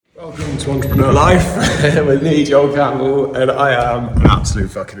Welcome to Entrepreneur Life with me, Joel Campbell, and I am an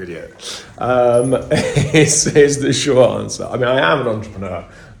absolute fucking idiot. Is the short answer. I mean, I am an entrepreneur,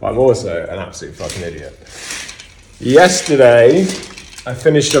 but I'm also an absolute fucking idiot. Yesterday, I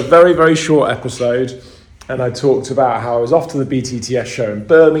finished a very, very short episode, and I talked about how I was off to the BTTS show in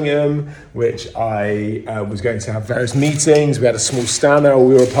Birmingham, which I was going to have various meetings. We had a small stand there.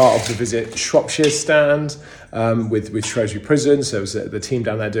 We were a part of the Visit Shropshire stand with Shrewsbury Prison. So it was the team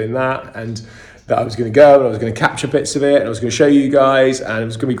down there doing that. And that I was going to go and I was going to capture bits of it and I was going to show you guys. And it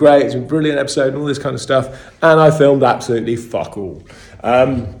was going to be great. It was a brilliant episode and all this kind of stuff. And I filmed absolutely fuck all.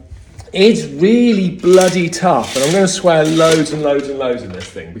 It's really bloody tough, and I'm going to swear loads and loads and loads in this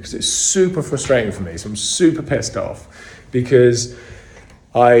thing because it's super frustrating for me. So I'm super pissed off because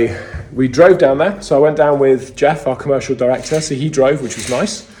we drove down there. So I went down with Jeff, our commercial director. So he drove, which was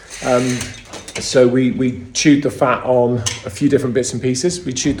nice. So we chewed the fat on a few different bits and pieces.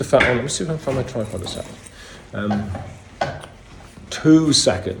 We chewed the fat on. Let me see if I can find my tripod a second. 2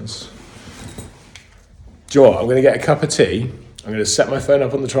 seconds. Joel, I'm going to get a cup of tea. I'm going to set my phone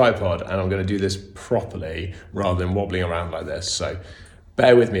up on the tripod and I'm going to do this properly rather than wobbling around like this. So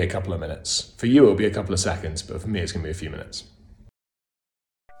bear with me a couple of minutes. For you, it'll be a couple of seconds, but for me, it's going to be a few minutes.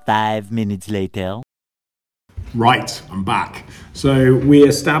 5 minutes later. Right, I'm back. So we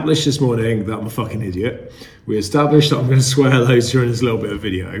established this morning that I'm a fucking idiot. We established that I'm going to swear loads during this little bit of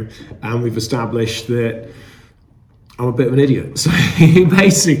video. And we've established that I'm a bit of an idiot. So he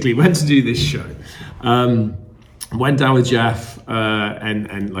basically went to do this show. Went down with Jeff,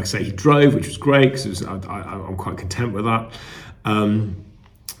 and like I say, he drove, which was great because I'm quite content with that. And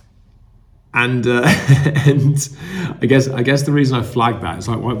I guess the reason I flagged that is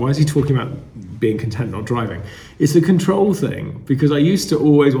like, why is he talking about being content not driving? It's a control thing because I used to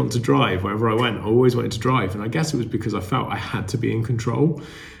always want to drive wherever I went. I always wanted to drive, and I guess it was because I felt I had to be in control.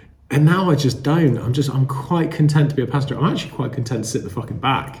 And now I just don't. I'm quite content to be a passenger. I'm actually quite content to sit in the fucking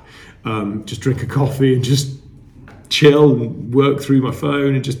back, just drink a coffee and just chill and work through my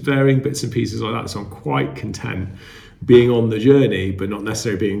phone and just varying bits and pieces like that. So I'm quite content being on the journey, but not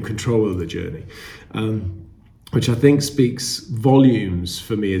necessarily being in control of the journey, which I think speaks volumes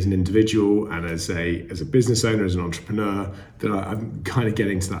for me as an individual and as a business owner, as an entrepreneur, that I'm kind of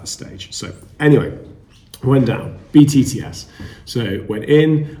getting to that stage. So anyway, went down, BTTS. So went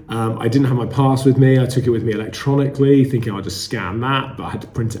in, I didn't have my pass with me. I took it with me electronically, thinking I'd just scan that, but I had to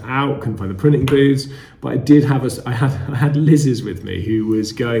print it out, couldn't find the printing booths. But I did have I had Liz's with me who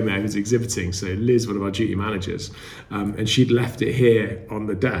was going there, who was exhibiting. So Liz, one of our duty managers, and she'd left it here on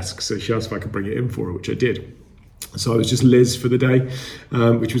the desk. So she asked if I could bring it in for her, which I did. So I was just Liz for the day,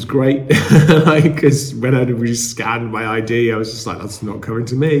 which was great, because when I scanned my ID, I was just like, that's not coming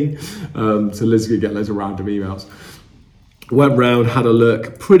to me. So Liz could get loads of random emails. Went round, had a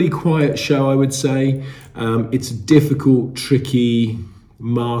look, pretty quiet show, I would say. It's a difficult, tricky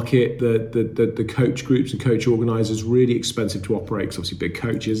market. The coach groups and coach organisers, really expensive to operate, because obviously big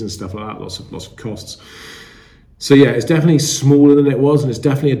coaches and stuff like that, lots of costs. So yeah, it's definitely smaller than it was, and it's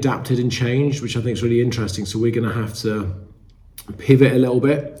definitely adapted and changed, which I think is really interesting. So we're going to have to pivot a little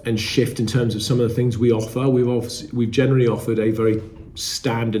bit and shift in terms of some of the things we offer. We've generally offered a very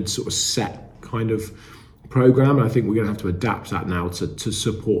standard sort of set kind of program, and I think we're going to have to adapt that now to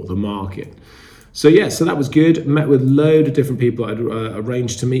support the market. So yeah, so that was good. Met with a load of different people I'd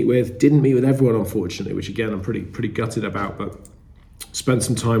arranged to meet with. Didn't meet with everyone, unfortunately, which again I'm pretty gutted about, but spent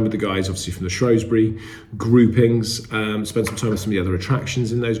some time with the guys, obviously, from the Shrewsbury groupings, spent some time with some of the other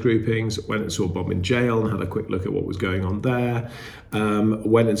attractions in those groupings, went and saw Bob in jail and had a quick look at what was going on there.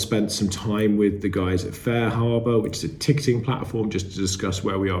 Went and spent some time with the guys at Fair Harbour, which is a ticketing platform, just to discuss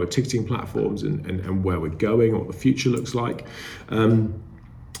where we are with ticketing platforms and where we're going and what the future looks like.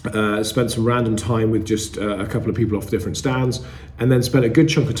 Spent some random time with just a couple of people off different stands, and then spent a good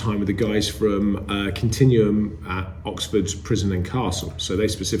chunk of time with the guys from Continuum at Oxford's Prison and Castle. So they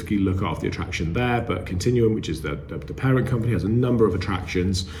specifically look after the attraction there, but Continuum, which is the parent company, has a number of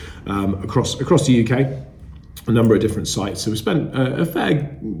attractions across the UK, a number of different sites. So we spent a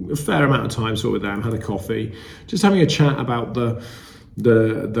fair amount of time sort of with them, had a coffee, just having a chat about the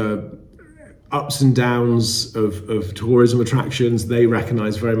ups and downs of tourism attractions. They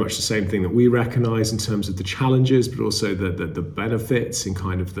recognise very much the same thing that we recognise in terms of the challenges, but also the benefits and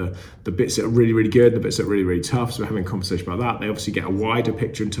kind of the bits that are really, really good, the bits that are really, really tough. So we're having a conversation about that. They obviously get a wider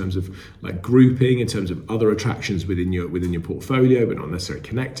picture in terms of like grouping, in terms of other attractions within your portfolio, but not necessarily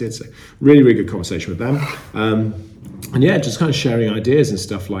connected. So really, really good conversation with them. And yeah, just kind of sharing ideas and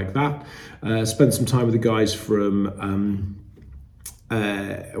stuff like that. Spent some time with the guys from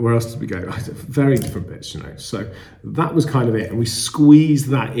where else did we go? Very different bits, you know. So that was kind of it. And we squeezed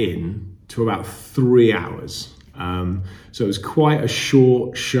that in to about 3 hours. So it was quite a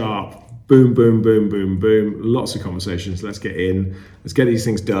short, sharp, boom, boom, boom, boom, boom. Lots of conversations. Let's get in, let's get these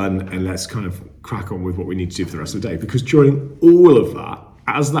things done, and let's kind of crack on with what we need to do for the rest of the day. Because during all of that,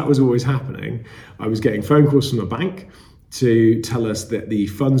 as that was always happening, I was getting phone calls from the bank to tell us that the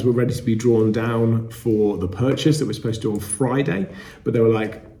funds were ready to be drawn down for the purchase that we're supposed to do on Friday. But they were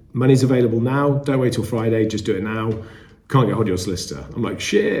like, money's available now, don't wait till Friday, just do it now. Can't get hold of your solicitor. I'm like,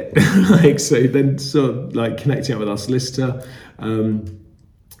 shit. Like, so then sort of like connecting up with our solicitor,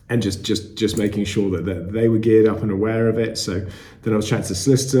 and just making sure that they were geared up and aware of it. So then I was chatting to the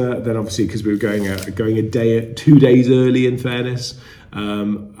solicitor. Then obviously, because we were going a day, 2 days early, in fairness,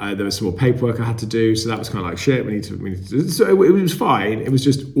 there was some more paperwork I had to do. So that was kind of like, shit, we need to do. So it was fine. It was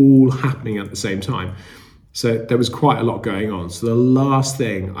just all happening at the same time. So there was quite a lot going on. So the last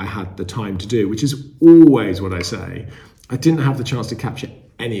thing I had the time to do, which is always what I say, I didn't have the chance to capture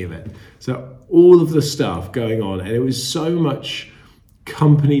any of it. So all of the stuff going on, and it was so much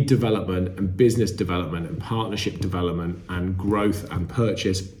company development and business development and partnership development and growth and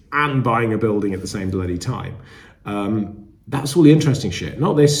purchase and buying a building at the same bloody time. That's all the interesting shit,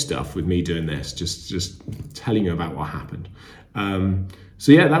 not this stuff with me doing this, just telling you about what happened.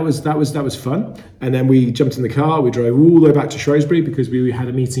 So yeah, that was fun. And then we jumped in the car, we drove all the way back to Shrewsbury because we had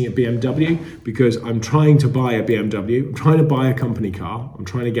a meeting at BMW, because I'm trying to buy a BMW, I'm trying to buy a company car, I'm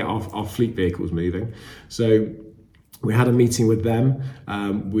trying to get our fleet vehicles moving. So we had a meeting with them. I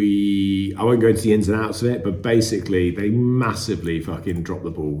won't go into the ins and outs of it, but basically they massively fucking dropped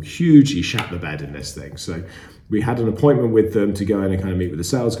the ball, hugely shat the bed in this thing. So we had an appointment with them to go in and kind of meet with the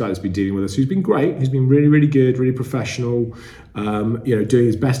sales guy that's been dealing with us, who's been great. He's been really, really good, really professional, doing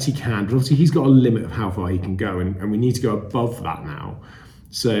as best he can. But obviously he's got a limit of how far he can go, and we need to go above that now.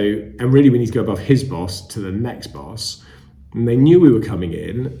 So, and really we need to go above his boss to the next boss. And they knew we were coming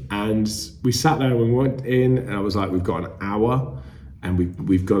in, and we sat there and we went in, and I was like, we've got an hour and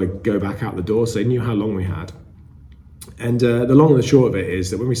we've got to go back out the door. So they knew how long we had. And the long and the short of it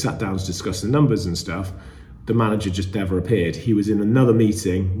is that when we sat down to discuss the numbers and stuff, the manager just never appeared. He was in another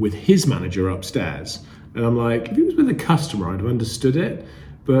meeting with his manager upstairs. And I'm like, if he was with a customer, I'd have understood it.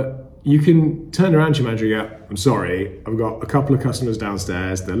 But you can turn around to your manager and go, I'm sorry, I've got a couple of customers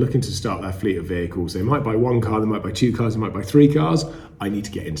downstairs. They're looking to start their fleet of vehicles. They might buy one car, they might buy 2 cars, they might buy 3 cars. I need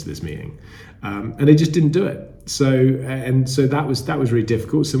to get into this meeting. And they just didn't do it. So that was really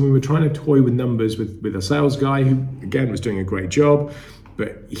difficult. So we were trying to toy with numbers with a sales guy who, again, was doing a great job,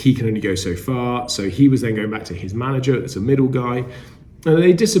 but he can only go so far. So he was then going back to his manager, that's a middle guy. And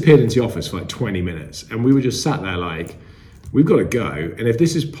they disappeared into the office for like 20 minutes. And we were just sat there like, we've got to go. And if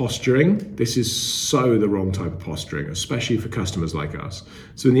this is posturing, this is so the wrong type of posturing, especially for customers like us.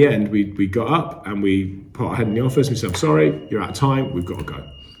 So in the end, we got up and we put our head in the office and we said, I'm sorry, you're out of time, we've got to go.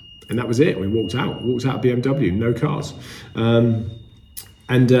 And that was it. We walked out of BMW, no cars. I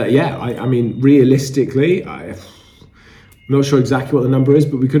mean, realistically, I'm not sure exactly what the number is,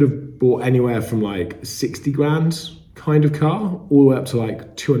 but we could have bought anywhere from like 60 grand kind of car all the way up to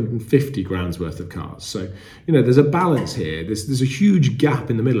like 250 grand's worth of cars. So, there's a balance here. There's a huge gap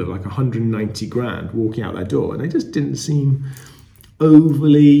in the middle of like 190 grand walking out that door. And they just didn't seem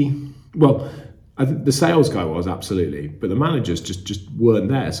overly, well, I think the sales guy was absolutely, but the managers just weren't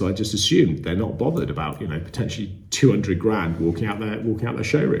there. So I just assumed they're not bothered about, potentially 200 grand walking out their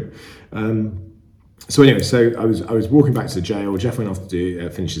showroom. So anyway, so I was walking back to the jail. Jeff went off to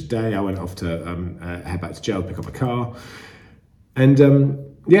finish his day. I went off to head back to jail, pick up a car. And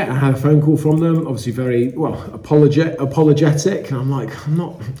I had a phone call from them, obviously very, apologetic. And I'm like, I'm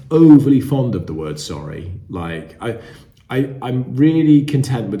not overly fond of the word sorry. Like, I'm really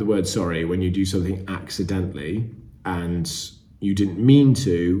content with the word sorry when you do something accidentally and you didn't mean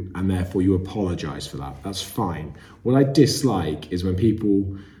to, and therefore you apologize for that. That's fine. What I dislike is when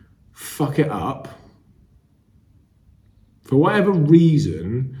people fuck it up for whatever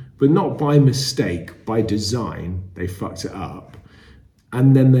reason, but not by mistake, by design, they fucked it up.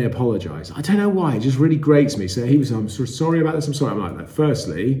 And then they apologize. I don't know why, it just really grates me. So I'm sorry about this, I'm sorry. I'm like,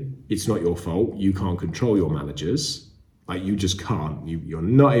 firstly, it's not your fault. You can't control your managers. Like, you just can't. You're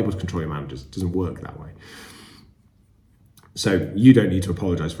not able to control your managers. It doesn't work that way. So you don't need to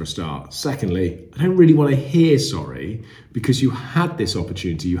apologize for a start. Secondly, I don't really want to hear sorry, because you had this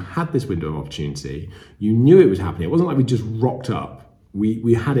opportunity, you had this window of opportunity, you knew it was happening. It wasn't like we just rocked up.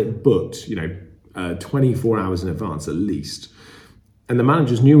 We had it booked, 24 hours in advance at least. And the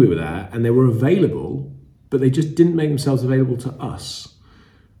managers knew we were there and they were available, but they just didn't make themselves available to us.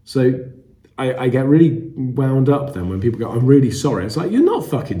 So I get really wound up then when people go, I'm really sorry. It's like, you're not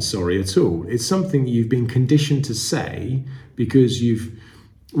fucking sorry at all. It's something you've been conditioned to say because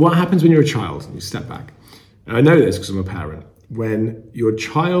what happens when you're a child? You step back. And I know this because I'm a parent. When your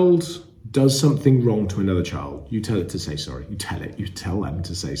child does something wrong to another child, you tell it to say sorry. You tell them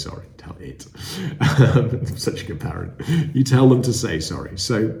to say sorry. Tell it. I'm such a good parent. You tell them to say sorry.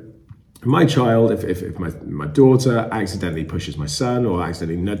 So my child, if my daughter accidentally pushes my son or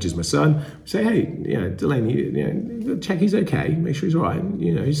accidentally nudges my son, say, hey, Delaney, check he's okay, make sure he's all right,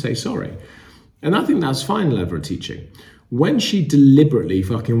 you say sorry. And I think that's fine level of teaching. When she deliberately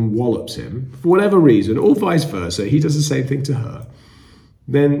fucking wallops him, for whatever reason, or vice versa, he does the same thing to her,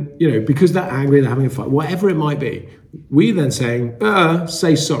 then, because they're angry, they're having a fight, whatever it might be, we then saying,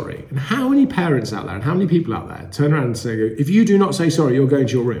 say sorry. And how many parents out there and how many people out there turn around and say, if you do not say sorry, you're going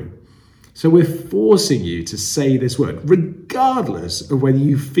to your room. So we're forcing you to say this word, regardless of whether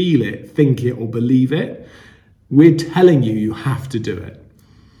you feel it, think it, or believe it. We're telling you you have to do it,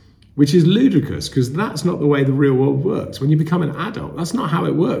 which is ludicrous because that's not the way the real world works. When you become an adult, that's not how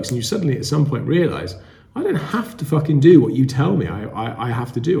it works. And you suddenly at some point realize, I don't have to fucking do what you tell me I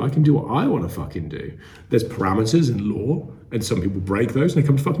have to do. I can do what I want to fucking do. There's parameters in law, and some people break those and they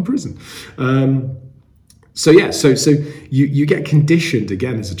come to fucking prison. So you get conditioned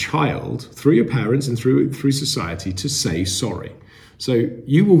again as a child through your parents and through society to say sorry. So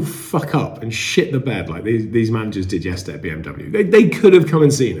you will fuck up and shit the bed like these managers did yesterday at BMW. They could have come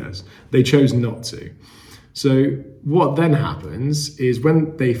and seen us. They chose not to. So what then happens is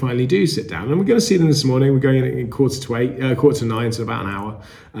when they finally do sit down, and we're going to see them this morning, we're going in quarter to 9, so about an hour.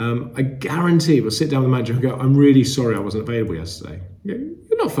 I guarantee we'll sit down with the manager and go, I'm really sorry I wasn't available yesterday.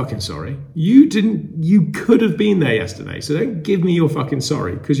 You're not fucking sorry. You could have been there yesterday. So don't give me your fucking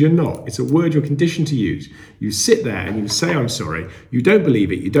sorry, because you're not. It's a word you're conditioned to use. You sit there and you say, I'm sorry. You don't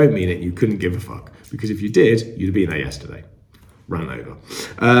believe it. You don't mean it. You couldn't give a fuck. Because if you did, you'd have been there yesterday. Ran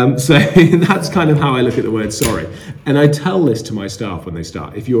over. So that's kind of how I look at the word sorry. And I tell this to my staff when they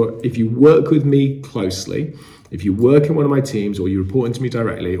start. If you work with me closely, if you work in one of my teams, or you report into me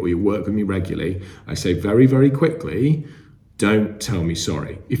directly, or you work with me regularly, I say very, very quickly, don't tell me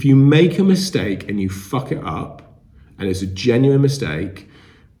sorry. If you make a mistake and you fuck it up, and it's a genuine mistake,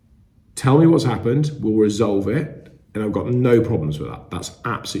 tell me what's happened, we'll resolve it, and I've got no problems with that. That's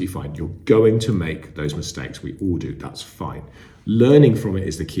absolutely fine. You're going to make those mistakes. We all do. That's fine. Learning from it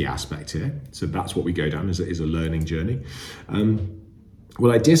is the key aspect here. So that's what we go down, is a learning journey.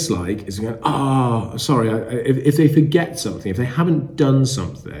 What I dislike is going, sorry, if they forget something, if they haven't done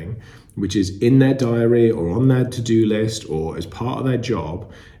something which is in their diary or on their to-do list or as part of their job,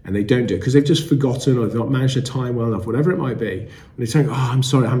 and they don't do it because they've just forgotten or they've not managed their time well enough, whatever it might be, and they're saying, I'm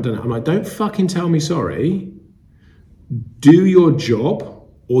sorry, I haven't done it. I'm like, don't fucking tell me sorry. Do your job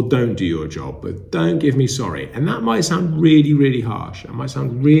or don't do your job, but don't give me sorry. And that might sound really, really harsh. It might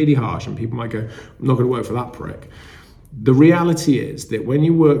sound really harsh, and people might go, I'm not going to work for that prick. The reality is that when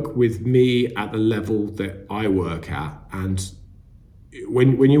you work with me at the level that I work at, and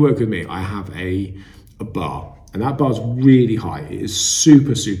when you work with me, I have a bar, and that bar is really high. It is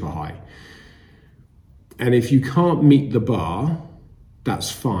super, super high. And if you can't meet the bar,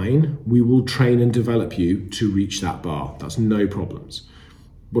 that's fine. We will train and develop you to reach that bar. That's no problems.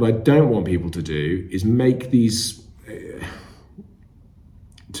 What I don't want people to do is make these,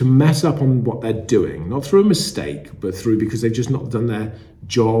 to mess up on what they're doing, not through a mistake, but through because they've just not done their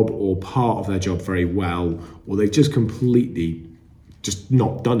job or part of their job very well, or they've just completely just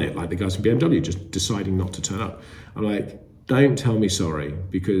not done it, like the guys from BMW, just deciding not to turn up. I'm like, don't tell me sorry,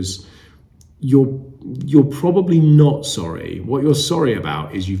 because you're probably not sorry. What you're sorry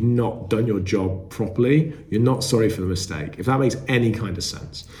about is you've not done your job properly. You're not sorry for the mistake, if that makes any kind of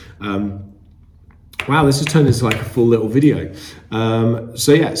sense. Wow, this has turned into like a full little video.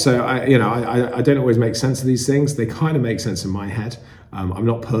 So I don't always make sense of these things. They kind of make sense in my head. I'm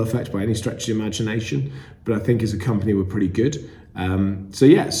not perfect by any stretch of the imagination, but I think as a company we're pretty good. So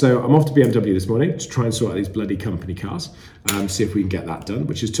I'm off to BMW this morning to try and sort out these bloody company cars, see if we can get that done,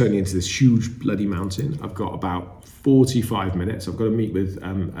 which is turning into this huge bloody mountain. I've got about 45 minutes. I've got to meet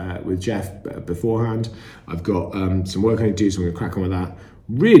with Jeff beforehand. I've got some work I need to do, so I'm going to crack on with that.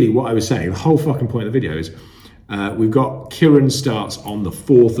 Really, what I was saying, the whole fucking point of the video is we've got Kieran starts on the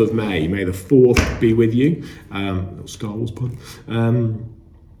 4th of May. May the 4th be with you. Little Star Wars pun.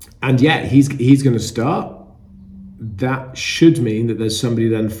 And yeah, he's going to start. That should mean that there's somebody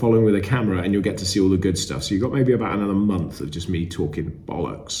then following with a camera, and you'll get to see all the good stuff. So you've got maybe about another month of just me talking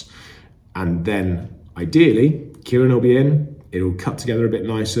bollocks. And then ideally, Kieran will be in, it'll cut together a bit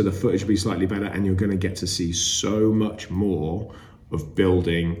nicer, the footage will be slightly better, and you're going to get to see so much more of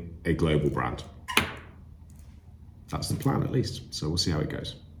building a global brand. That's the plan, at least. So we'll see how it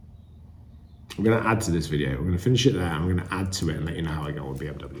goes. I'm going to add to this video. We're going to finish it there. I'm going to add to it and let you know how I go on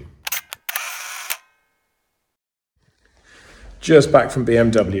BMW. Just back from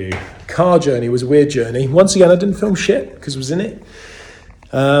BMW. Car journey was a weird journey. Once again, I didn't film shit because I was in it.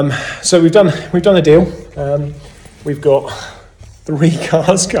 So we've done a deal. We've got 3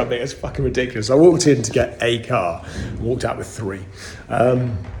 cars coming. It's fucking ridiculous. I walked in to get a car and walked out with 3.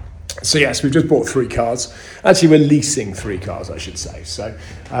 So yes, we've just bought 3 cars. Actually, we're leasing 3 cars, I should say. So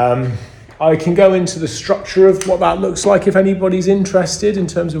I can go into the structure of what that looks like if anybody's interested in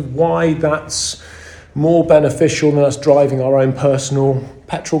terms of why that's more beneficial than us driving our own personal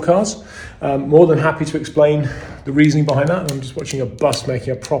petrol cars. More than happy to explain the reasoning behind that. I'm just watching a bus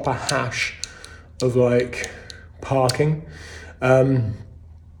making a proper hash of like parking.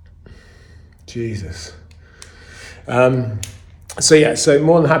 Jesus. So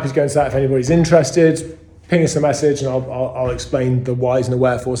more than happy to go into that if anybody's interested. Ping us a message and I'll explain the whys and the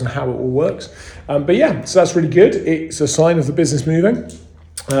wherefores and how it all works. But yeah, so that's really good. It's a sign of the business moving.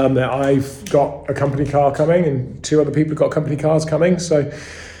 That I've got a company car coming and 2 other people have got company cars coming. So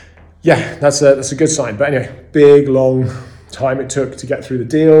yeah, that's a good sign. But anyway, big, long time it took to get through the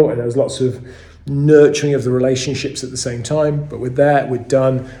deal, and there was lots of nurturing of the relationships at the same time. But with that, we're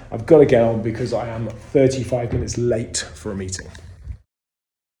done. I've got to get on because I am 35 minutes late for a meeting.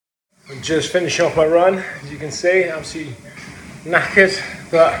 I'm just finishing off my run, as you can see, absolutely knackered.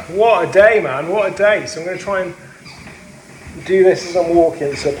 But what a day, man, what a day. So I'm going to try and do this as I'm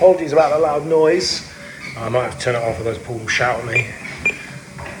walking, so apologies about the loud noise. I might have to turn it off, otherwise Paul will shout at me.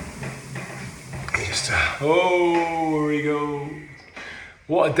 Here we go.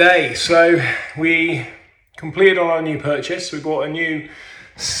 What a day. So we completed on our new purchase. We bought a new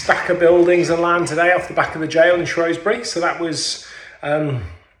stack of buildings and land today off the back of the jail in Shrewsbury. So that was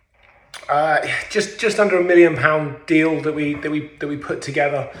just under £1 million deal that we put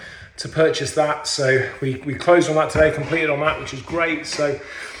together to purchase that. So we closed on that today, completed on that, which is great. So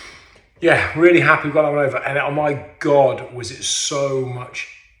yeah, really happy we got that one over. And oh my God, was it so much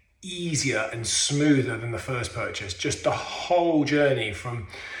easier and smoother than the first purchase. Just the whole journey from,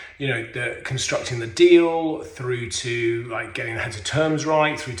 the constructing the deal through to like getting the heads of terms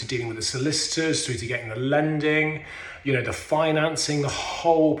right, through to dealing with the solicitors, through to getting the lending, the financing. The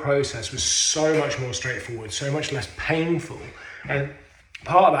whole process was so much more straightforward, so much less painful. And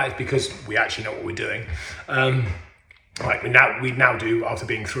part of that is because we actually know what we're doing. Like we now do after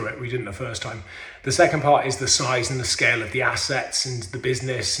being through it. We didn't the first time. The second part is the size and the scale of the assets and the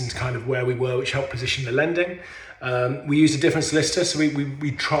business and kind of where we were, which helped position the lending. We used a different solicitor, so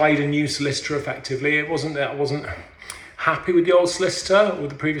we tried a new solicitor effectively. It wasn't that I wasn't happy with the old solicitor or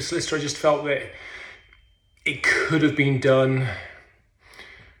the previous solicitor. I just felt that it could have been done,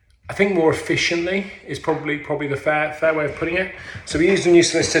 I think, more efficiently is probably the fair way of putting it. So we used a new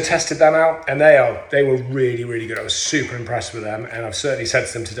solicitor, tested them out, and they were really, really good. I was super impressed with them, and I've certainly said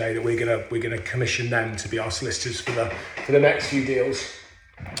to them today that we're gonna commission them to be our solicitors for the next few deals,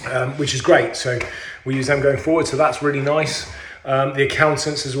 which is great. So we use them going forward. So that's really nice. The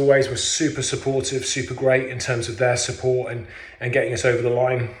accountants, as always, were super supportive, super great in terms of their support and getting us over the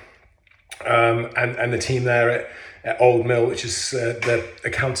line. And the team there at Old Mill, which is the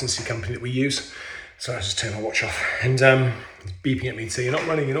accountancy company that we use. So I just turned my watch off and it's beeping at me to say, you're not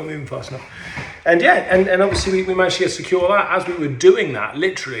moving fast enough. And yeah, and obviously we managed to secure that. As we were doing that,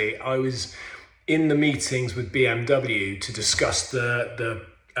 literally, I was in the meetings with BMW to discuss the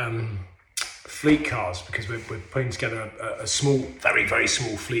fleet cars, because we're putting together a small, very, very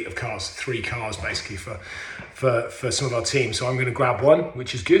small fleet of cars, 3 cars basically for some of our team. So I'm going to grab one,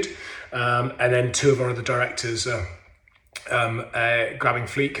 which is good. And then 2 of our other directors are grabbing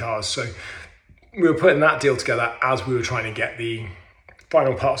fleet cars. So we were putting that deal together as we were trying to get the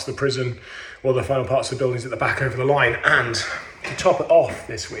final parts of the prison or the final parts of the buildings at the back over the line. And to top it off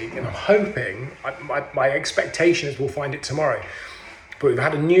this week, and I'm hoping, my expectation is we'll find it tomorrow, but we've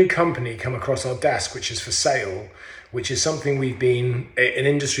had a new company come across our desk, which is for sale, which is something an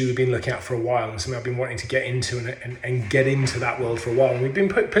industry we've been looking at for a while, and something I've been wanting to get into and get into that world for a while. And we've been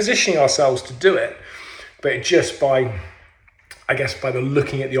positioning ourselves to do it, but just by the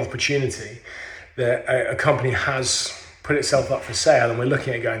looking at the opportunity that a company has put itself up for sale, and we're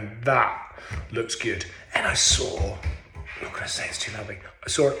looking at it going, that looks good. And I saw, I'm not going to say it's too loudly, I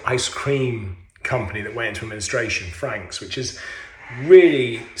saw an ice cream company that went into administration, Frank's, which is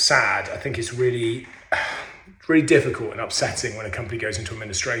really sad. I think it's really difficult and upsetting when a company goes into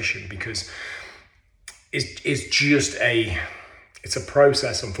administration, because it's a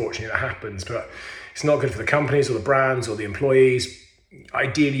process, unfortunately, that happens, but it's not good for the companies or the brands or the employees.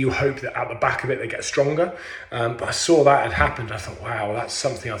 ideally you hope that at the back of it they get stronger. But I saw that had happened. I thought, wow, that's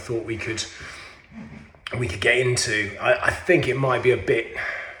something I thought we could get into. I think it might be a bit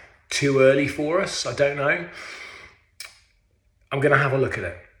too early for us. I don't know. I'm going to have a look at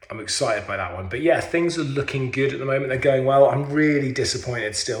it. I'm excited by that one. But yeah, things are looking good at the moment. They're going well. I'm really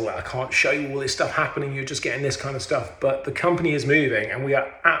disappointed still that I can't show you all this stuff happening. You're just getting this kind of stuff. But the company is moving and we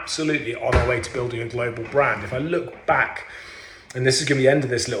are absolutely on our way to building a global brand. If I look back, and this is going to be the end of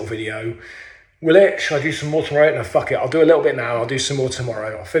this little video, should I do some more tomorrow? No, fuck it. I'll do a little bit now. I'll do some more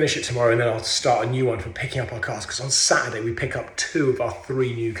tomorrow. I'll finish it tomorrow and then I'll start a new one for picking up our cars. Because on Saturday, we pick up 2 of our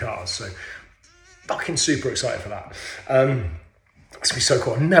 3 new cars. So fucking super excited for that. It's going to be so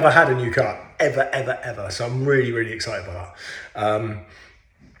cool. I've never had a new car, ever. So I'm really, really excited about that.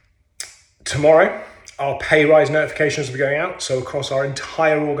 Tomorrow, our pay rise notifications will be going out. So across our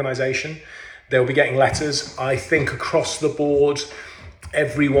entire organisation, they'll be getting letters. I think across the board,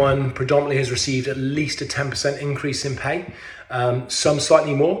 everyone predominantly has received at least a 10% increase in pay. Some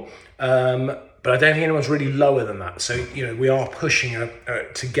slightly more, but I don't think anyone's really lower than that. So, we are pushing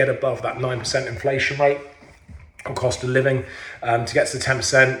to get above that 9% inflation rate on cost of living, to get to the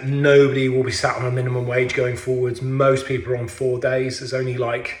 10%. Nobody will be sat on a minimum wage going forwards. Most people are on 4 days. There's only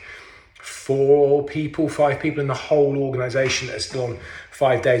like 5 people in the whole organisation that are still on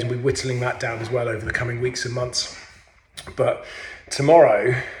 5 days, and we're whittling that down as well over the coming weeks and months. But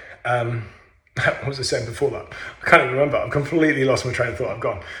tomorrow, what was I saying before that? I can't even remember. I've completely lost my train of thought. I'm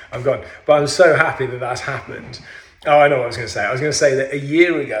gone. But I'm so happy that that's happened. Oh, I know what I was going to say. I was going to say that a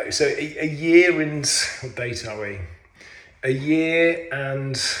year ago, so a year and, what date are we? A year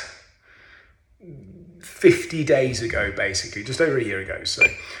and 50 days ago, basically, just over a year ago. So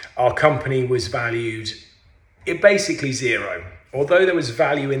our company was valued at basically zero. Although there was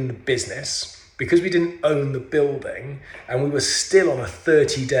value in the business, because we didn't own the building and we were still on a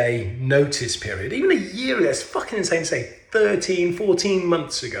 30-day notice period, even a year ago, it's fucking insane to say, 13, 14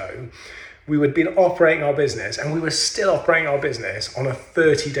 months ago, we had been operating our business and we were still operating our business on a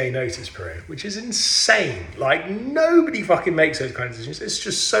 30-day notice period, which is insane. Like, nobody fucking makes those kinds of decisions. It's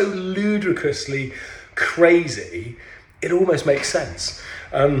just so ludicrously crazy. It almost makes sense.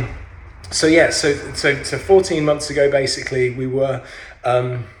 So 14 months ago, basically, we were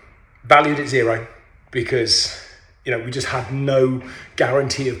valued at zero because, we just had no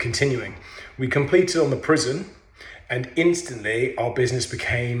guarantee of continuing. We completed on the prison, and instantly our business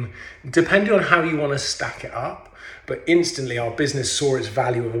became, depending on how you want to stack it up, but instantly our business saw its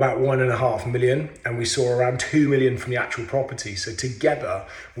value of about 1.5 million, and we saw around 2 million from the actual property. So together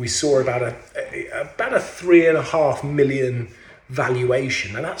we saw about a 3.5 million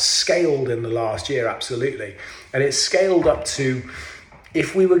valuation, and that's scaled in the last year, absolutely. And it's scaled up to,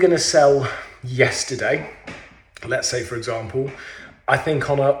 if we were going to sell yesterday, let's say for example, I think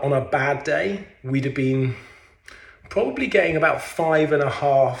on a bad day we'd have been probably getting about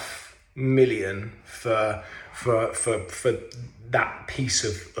 5.5 million for that piece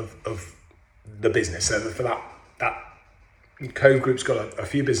of the business. So for that Cove Group's got a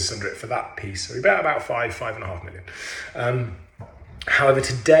few businesses under it for that piece. So about 5.5 million. However,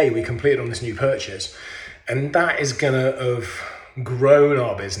 today we completed on this new purchase, and that is gonna have grown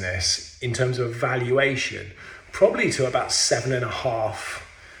our business in terms of valuation probably to about 7.5,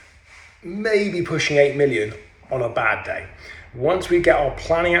 maybe pushing 8 million on a bad day. Once we get our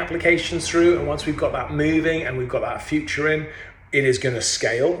planning applications through, and once we've got that moving and we've got that future in, it is going to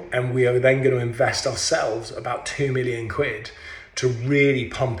scale, and we are then going to invest ourselves about 2 million quid to really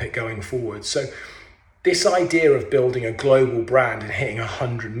pump it going forward. So this idea of building a global brand and hitting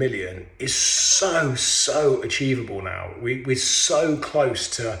 100 million is so achievable now. We're so close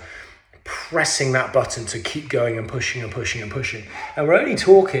to pressing that button to keep going and pushing. And we're only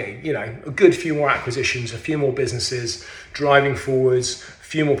talking, a good few more acquisitions, a few more businesses driving forwards, a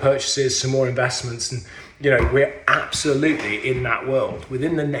few more purchases, some more investments. And, we're absolutely in that world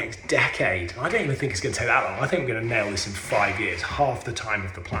within the next decade. I don't even think it's going to take that long. I think we're going to nail this in 5 years, half the time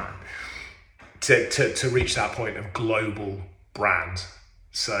of the plan, to reach that point of global brand.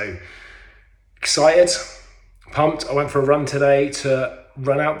 So excited, pumped. I went for a run today to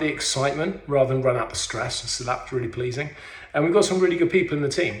run out the excitement rather than run out the stress. So that's really pleasing. And we've got some really good people in the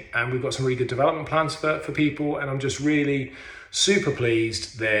team, and we've got some really good development plans for people. And I'm just really super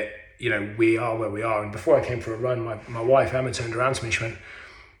pleased that, we are where we are. And before I came for a run, my wife, Emma, turned around to me. She went,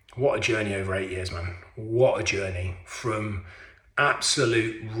 what a journey over 8 years, man. What a journey from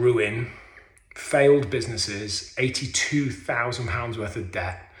absolute ruin, failed businesses, £82,000 worth of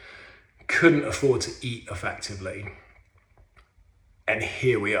debt, couldn't afford to eat effectively. And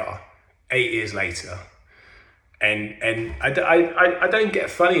here we are, 8 years later, And I don't get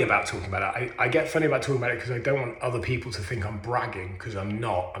funny about talking about it. I get funny about talking about it because I don't want other people to think I'm bragging, because I'm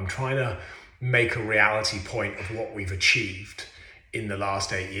not. I'm trying to make a reality point of what we've achieved in the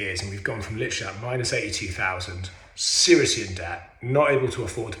last 8 years. And we've gone from literally at minus 82,000, seriously in debt, not able to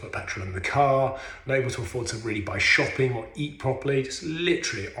afford to put petrol in the car, not able to afford to really buy shopping or eat properly, just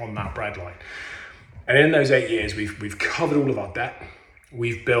literally on that breadline. And in those 8 years, we've covered all of our debt.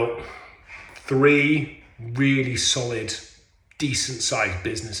 We've built 3 really solid, decent sized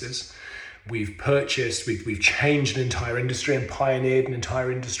businesses. We've changed an entire industry and pioneered an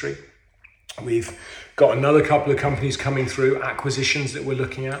entire industry. We've got another couple of companies coming through, acquisitions that we're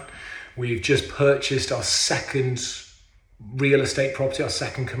looking at. We've just purchased our second real estate property, our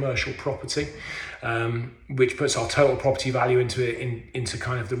second commercial property, which puts our total property value into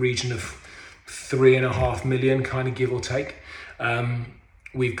kind of the region of 3.5 million, kind of give or take.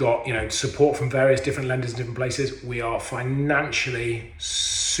 We've got, support from various different lenders in different places. We are financially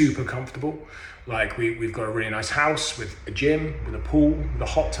super comfortable. Like we've got a really nice house with a gym, with a pool, with a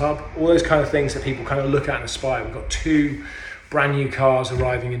hot tub, all those kind of things that people kind of look at and aspire. We've got 2 brand new cars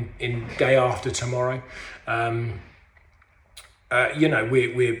arriving in day after tomorrow. We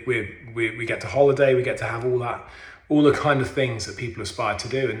get to holiday, we get to have all the kind of things that people aspire to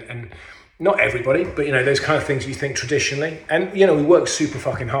do, and not everybody, but those kind of things you think traditionally. And we work super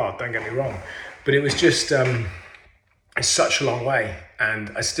fucking hard, don't get me wrong, but it was just it's such a long way,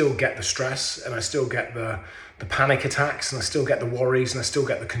 and I still get the stress, and I still get the panic attacks, and I still get the worries, and I still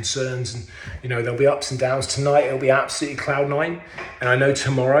get the concerns, and there'll be ups and downs. Tonight it'll be absolutely cloud 9, and I know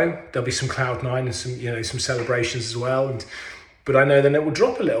tomorrow there'll be some cloud 9 and some celebrations as well, but I know then it will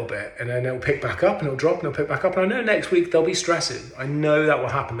drop a little bit, and then it'll pick back up, and it'll drop, and it'll pick back up, and I know next week there'll be stresses. I know that will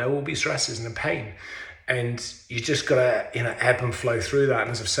happen. There will be stresses and the pain, and you just gotta ebb and flow through that.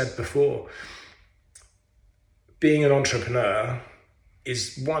 And as I've said before, being an entrepreneur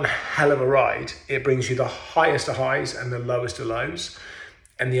is one hell of a ride. It brings you the highest of highs and the lowest of lows.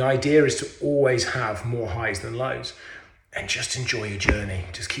 And the idea is to always have more highs than lows, and just enjoy your journey.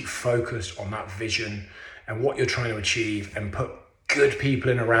 Just keep focused on that vision and what you're trying to achieve, and put good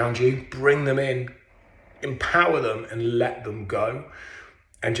people in around you, bring them in, empower them, and let them go,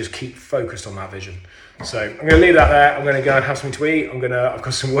 and just keep focused on that vision. So I'm going to leave that there. I'm going to go and have something to eat. I've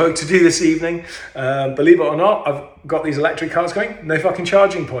got some work to do this evening. Believe it or not, I've got these electric cars going, no fucking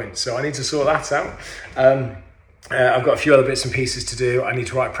charging points. So I need to sort that out. I've got a few other bits and pieces to do. I need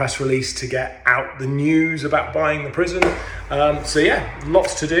to write a press release to get out the news about buying the prison. So yeah,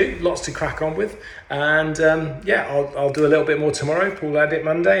 lots to do, lots to crack on with. And I'll do a little bit more tomorrow. Paul edit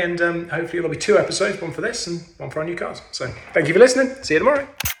Monday, and hopefully there'll be 2 episodes, one for this and one for our new cars. So thank you for listening. See you tomorrow.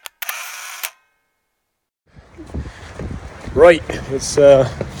 Right, it's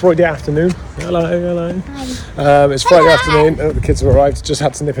Friday afternoon. Hello. Hi. It's Friday afternoon. The kids have arrived. Just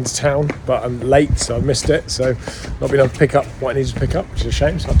had to nip into town, but I'm late, so I missed it. So not been able to pick up what I needed to pick up, which is a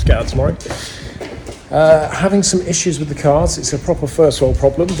shame. So I have to get out tomorrow. Having some issues with the cars. It's a proper first world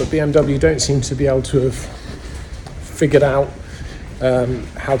problem, but BMW don't seem to be able to have figured out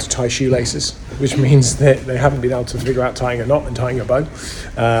how to tie shoelaces, which means that they haven't been able to figure out tying a knot and tying a bow.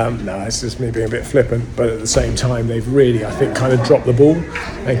 No, it's just me being a bit flippant, but at the same time, they've really, I think, kind of dropped the ball.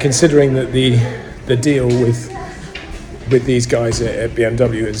 And considering that the deal with these guys at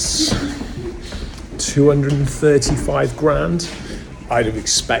BMW is 235 grand, I'd have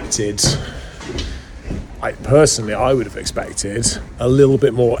expected, I would have expected a little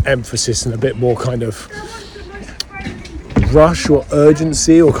bit more emphasis and a bit more kind of rush or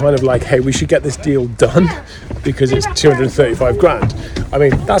urgency, or kind of like, hey, we should get this deal done because it's 235 grand. I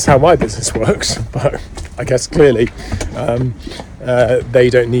mean, that's how my business works, but I guess clearly they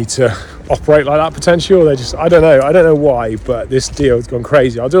don't need to operate like that potentially, or they just, I don't know why, but this deal has gone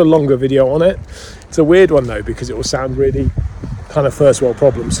crazy. I'll do a longer video on it. It's a weird one though, because it will sound really kind of first world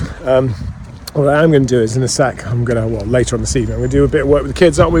problems. What I am going to do is in a sec, later on this evening, I'm going to do a bit of work with the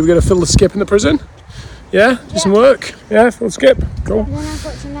kids, aren't we? We're going to fill the skip in the prison. Yeah, do some work. Yeah, full skip. Cool. And then I've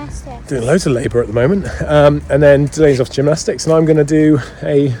got gymnastics. Doing loads of labour at the moment. And then Delane's off gymnastics, and I'm going to do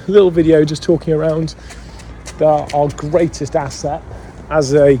a little video just talking around our greatest asset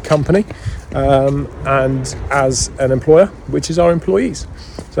as a company and as an employer, which is our employees.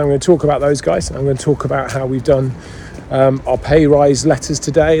 So I'm going to talk about those guys. I'm going to talk about how we've done our pay rise letters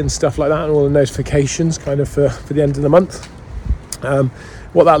today and stuff like that, and all the notifications kind of for the end of the month.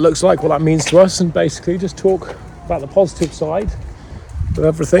 What that looks like, what that means to us, and basically just talk about the positive side of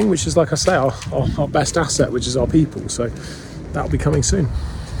everything, which is, like I say, our best asset, which is our people. So that'll be coming soon.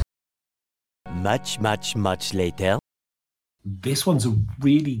 Much later. This one's a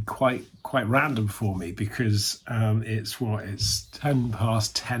really quite quite random for me because it's 10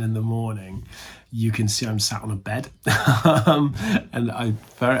 past 10 in the morning. You can see I'm sat on a bed, and I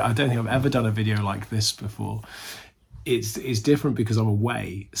don't think I've ever done a video like this before. It's different because I'm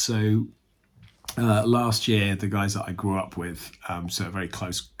away. So last year, the guys that I grew up with, so a very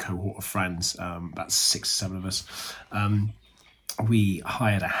close cohort of friends, about 6 or 7 of us, we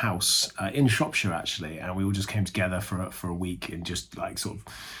hired a house in Shropshire actually, and we all just came together for a week and just like sort of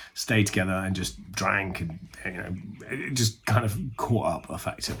stayed together and just drank and it just kind of caught up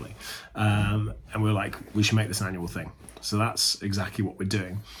effectively. And we were like, we should make this an annual thing. So that's exactly what we're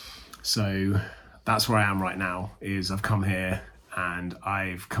doing. So that's where I am right now. Is I've come here. And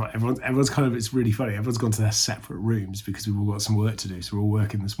everyone's kind of, it's really funny, everyone's gone to their separate rooms because we've all got some work to do. So we're all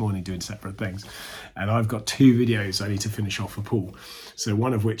working this morning doing separate things. And I've got 2 videos I need to finish off for Paul. So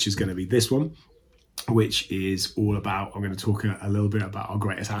one of which is going to be this one, which is all about, I'm going to talk a little bit about our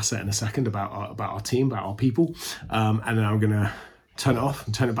greatest asset in a second, about our team, about our people. And then I'm going to turn it off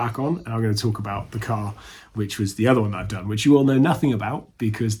and turn it back on. And I'm going to talk about the car, which was the other one that I've done, which you all know nothing about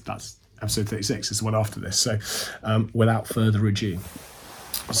because that's episode 36 is the one after this. So without further ado,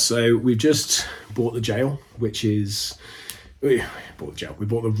 so we've just bought the jail, which is, we bought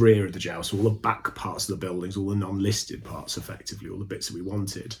the rear of the jail, so all the back parts of the buildings, all the non-listed parts effectively, all the bits that we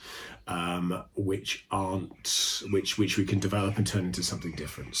wanted, which we can develop and turn into something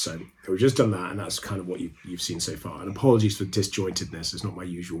different. So we've just done that, and that's kind of what you've seen so far. And apologies for disjointedness, it's not my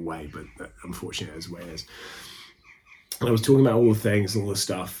usual way, but unfortunately that's the way it is. And I was talking about all the things and all the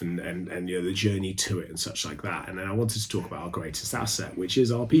stuff and the journey to it and such like that. And then I wanted to talk about our greatest asset, which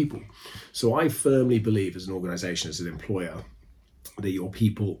is our people. So I firmly believe as an organization, as an employer, that your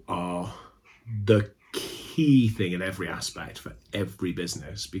people are the key thing in every aspect for every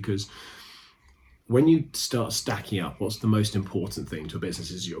business. Because when you start stacking up, what's the most important thing to a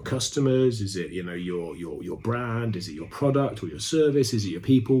business? Is it your customers? Is it your brand? Is it your product or your service? Is it your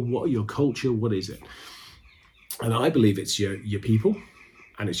people? What are your culture? What is it? And I believe it's your people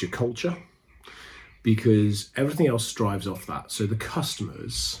and it's your culture, because everything else strives off that. So the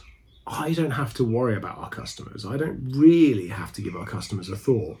customers, I don't have to worry about our customers. I don't really have to give our customers a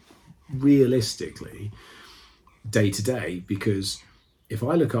thought realistically day to day, because if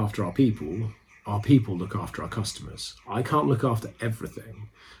I look after our people look after our customers. I can't look after everything.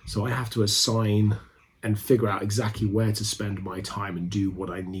 So I have to assign and figure out exactly where to spend my time and do what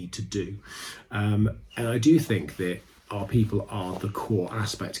I need to do. And I do think that our people are the core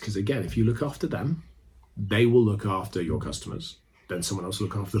aspect, because again, if you look after them, they will look after your customers. Then someone else will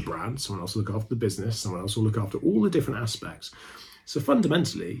look after the brand, someone else will look after the business, someone else will look after all the different aspects. So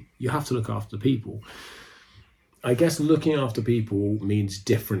fundamentally, you have to look after the people. I guess looking after people means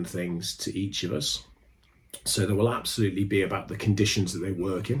different things to each of us. So there will absolutely be about the conditions that they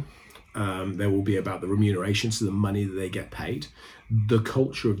work in. There will be about the remuneration, so the money that they get paid, the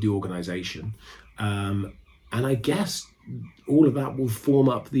culture of the organization. And I guess all of that will form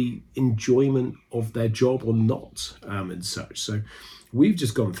up the enjoyment of their job or not, and such. So we've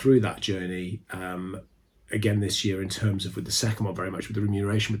just gone through that journey again this year in terms of, with the second one, very much with the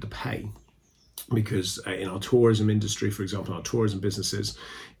remuneration, with the pay. Because in our tourism industry, for example, our tourism businesses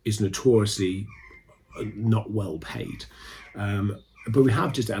is notoriously not well paid. But we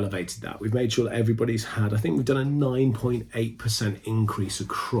have just elevated that. We've made sure that everybody's had, I think we've done a 9.8% increase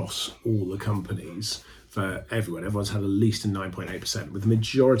across all the companies for everyone. Everyone's had at least a 9.8%, with the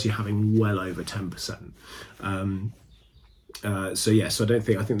majority having well over 10%. So I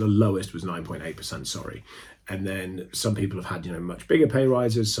think the lowest was 9.8%, sorry. And then some people have had, much bigger pay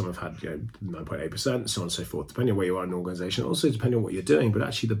rises. Some have had, 9.8%, so on and so forth, depending on where you are in an organization, also depending on what you're doing. But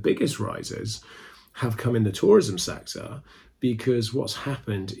actually the biggest rises have come in the tourism sector, because what's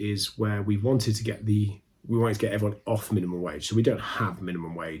happened is where we wanted to get everyone off minimum wage. So we don't have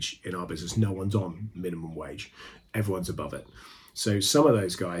minimum wage in our business. No one's on minimum wage. Everyone's above it. So some of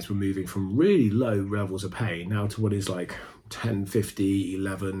those guys were moving from really low levels of pay now to what is like 10, 50,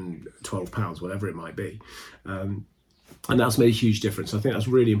 11, 12 pounds, whatever it might be. And that's made a huge difference. I think that's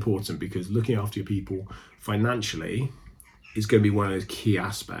really important, because looking after your people financially is going to be one of those key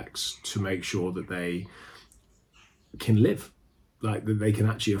aspects to make sure that they can live, like that they can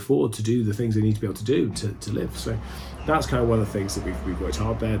actually afford to do the things they need to be able to do to live. So that's kind of one of the things that we've worked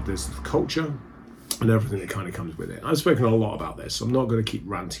hard there. There's the culture and everything that kind of comes with it. I've spoken a lot about this, so I'm not going to keep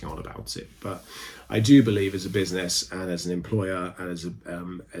ranting on about it, but I do believe as a business and as an employer and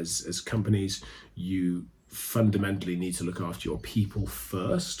as companies, you fundamentally need to look after your people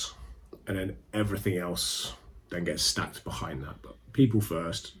first, and then everything else then gets stacked behind that. But people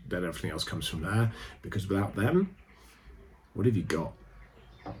first, then everything else comes from there, because without them, what have you got?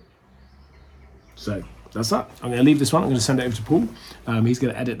 So that's that. I'm going to leave this one. I'm going to send it over to Paul. He's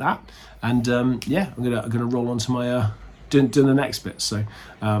going to edit that, and yeah, I'm going to roll on to my doing the next bit. So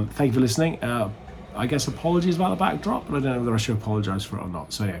thank you for listening. I guess apologies about the backdrop, but I don't know whether I should apologise for it or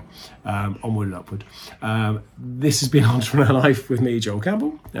not. So yeah, onward and upward. This has been Entrepreneur Life with me, Joel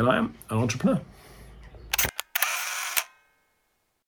Campbell, and I am an entrepreneur.